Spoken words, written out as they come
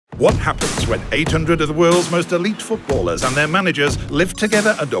What happens when 800 of the world's most elite footballers and their managers live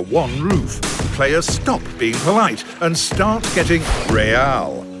together under one roof? Players stop being polite and start getting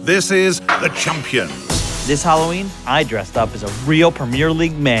real. This is The Champions. This Halloween, I dressed up as a real Premier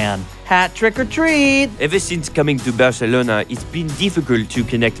League man. Hat trick or treat! Ever since coming to Barcelona, it's been difficult to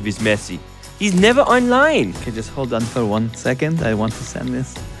connect with Messi. He's never online. Okay, just hold on for 1 second. I want to send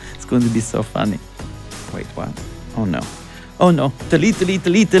this. It's going to be so funny. Wait, what? Oh no. Oh no. Delete, delete,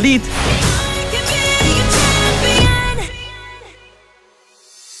 delete, delete!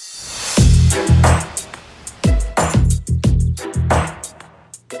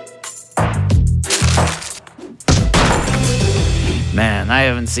 Man, I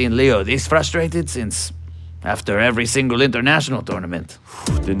haven't seen Leo this frustrated since after every single international tournament.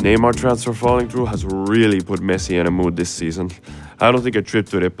 The Neymar transfer falling through has really put Messi in a mood this season. I don't think a trip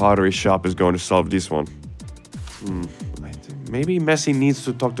to the pottery shop is going to solve this one. I think maybe Messi needs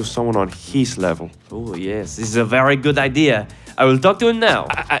to talk to someone on his level. Oh yes, this is a very good idea. I will talk to him now.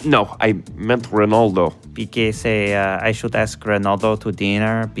 No, I meant Ronaldo. PK say I should ask Ronaldo to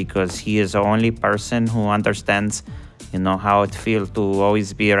dinner because he is the only person who understands, you know, how it feels to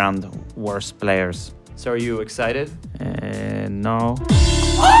always be around worse players. So are you excited? No.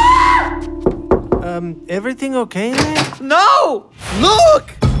 Everything okay, man? No!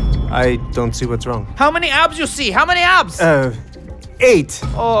 Look! I don't see what's wrong. How many abs you see? How many abs? 8.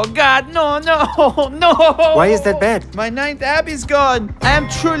 Oh God, no, no, no! Why is that bad? My 9th ab is gone. I am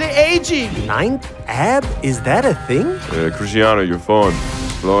truly aging. 9th ab? Is that a thing? Cristiano, your phone.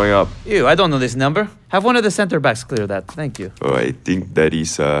 Blowing up. Ew, I don't know this number. Have one of the center backs clear that. Thank you. Oh, I think that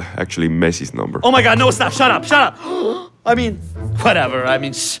is actually Messi's number. Oh my God, no, stop, shut up, shut up. I mean, whatever. I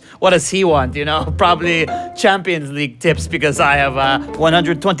mean, what does he want, you know? Probably Champions League tips because I have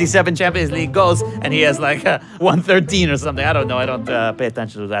 127 Champions League goals and he has like 113 or something. I don't know. I don't pay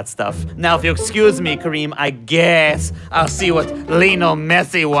attention to that stuff. Now, if you excuse me, Kareem, I guess I'll see what Lionel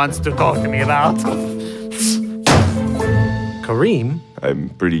Messi wants to talk to me about. Kareem? I'm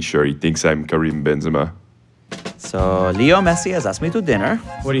pretty sure he thinks I'm Karim Benzema. So, Leo Messi has asked me to dinner.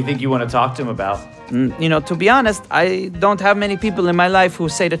 What do you think you want to talk to him about? You know, to be honest, I don't have many people in my life who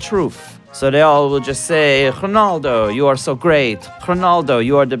say the truth. So they all will just say, Ronaldo, you are so great. Ronaldo,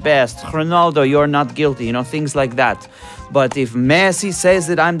 you are the best. Ronaldo, you are not guilty. You know, things like that. But if Messi says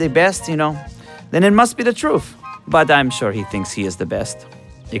that I'm the best, you know, then it must be the truth. But I'm sure he thinks he is the best.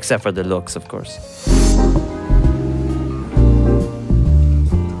 Except for the looks, of course.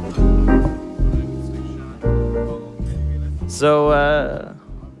 So,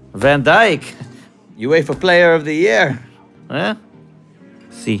 Van Dijk, UEFA Player of the Year, huh?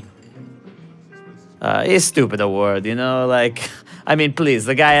 See. It's stupid award, you know, like, I mean, please,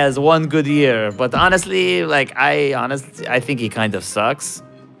 the guy has one good year, but honestly, like, I think he kind of sucks.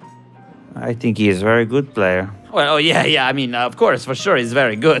 I think he is a very good player. Well, oh, yeah, I mean, of course, for sure, he's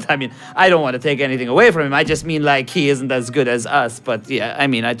very good. I mean, I don't want to take anything away from him. I just mean, like, he isn't as good as us, but yeah, I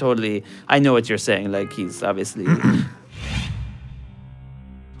mean, I know what you're saying, like, he's obviously...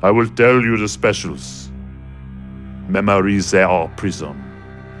 I will tell you the specials. Memories are our prison.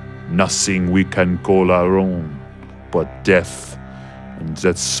 Nothing we can call our own but death and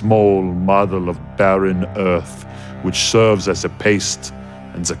that small model of barren earth which serves as a paste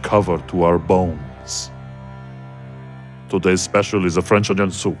and the cover to our bones. Today's special is a French onion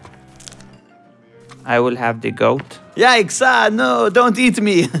soup. I will have the goat. Yikes! No, don't eat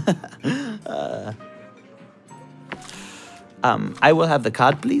me! I will have the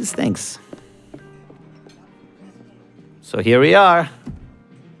cod, please. Thanks. So here we are.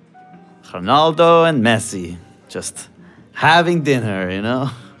 Ronaldo and Messi. Just having dinner, you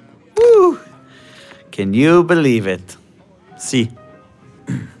know? Woo! Can you believe it? See.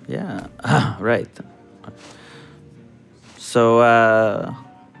 Yeah, right. So,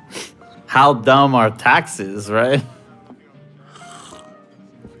 how dumb are taxes, right?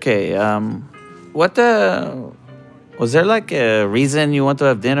 Okay, was there like a reason you want to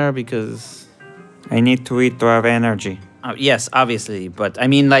have dinner? Because I need to eat to have energy. Yes, obviously, but I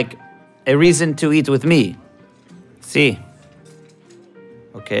mean like a reason to eat with me. See.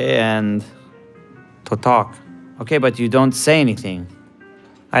 Okay, and to talk. Okay, but you don't say anything.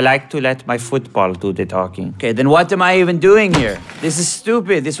 I like to let my football do the talking. Okay, then what am I even doing here? This is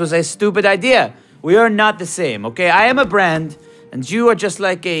stupid. This was a stupid idea. We are not the same, okay? I am a brand, and you are just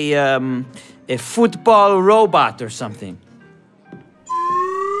like a football robot or something.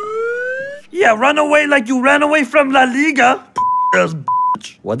 Yeah, run away like you ran away from La Liga.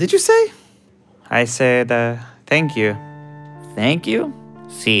 What did you say? I said, thank you. Thank you?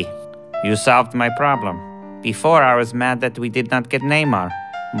 See, you solved my problem. Before, I was mad that we did not get Neymar.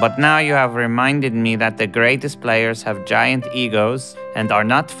 But now you have reminded me that the greatest players have giant egos and are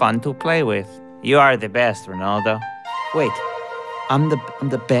not fun to play with. You are the best, Ronaldo. Wait, I'm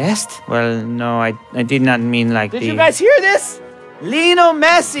the best? Well, no, I did not mean like Did you guys hear this? Lionel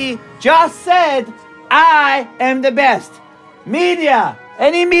Messi just said, I am the best. Media,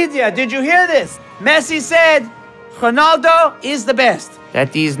 any media, did you hear this? Messi said, Ronaldo is the best.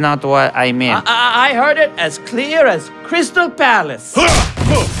 That is not what I meant. I heard it as clear as Crystal Palace.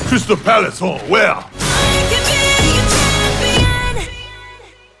 Crystal Palace, oh, where?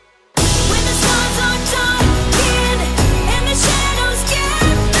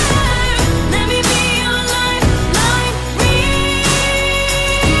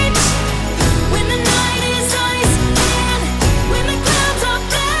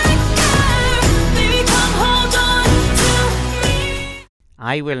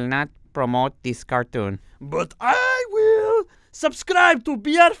 I will not promote this cartoon. But I will subscribe to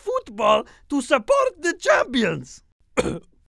BR Football to support the champions.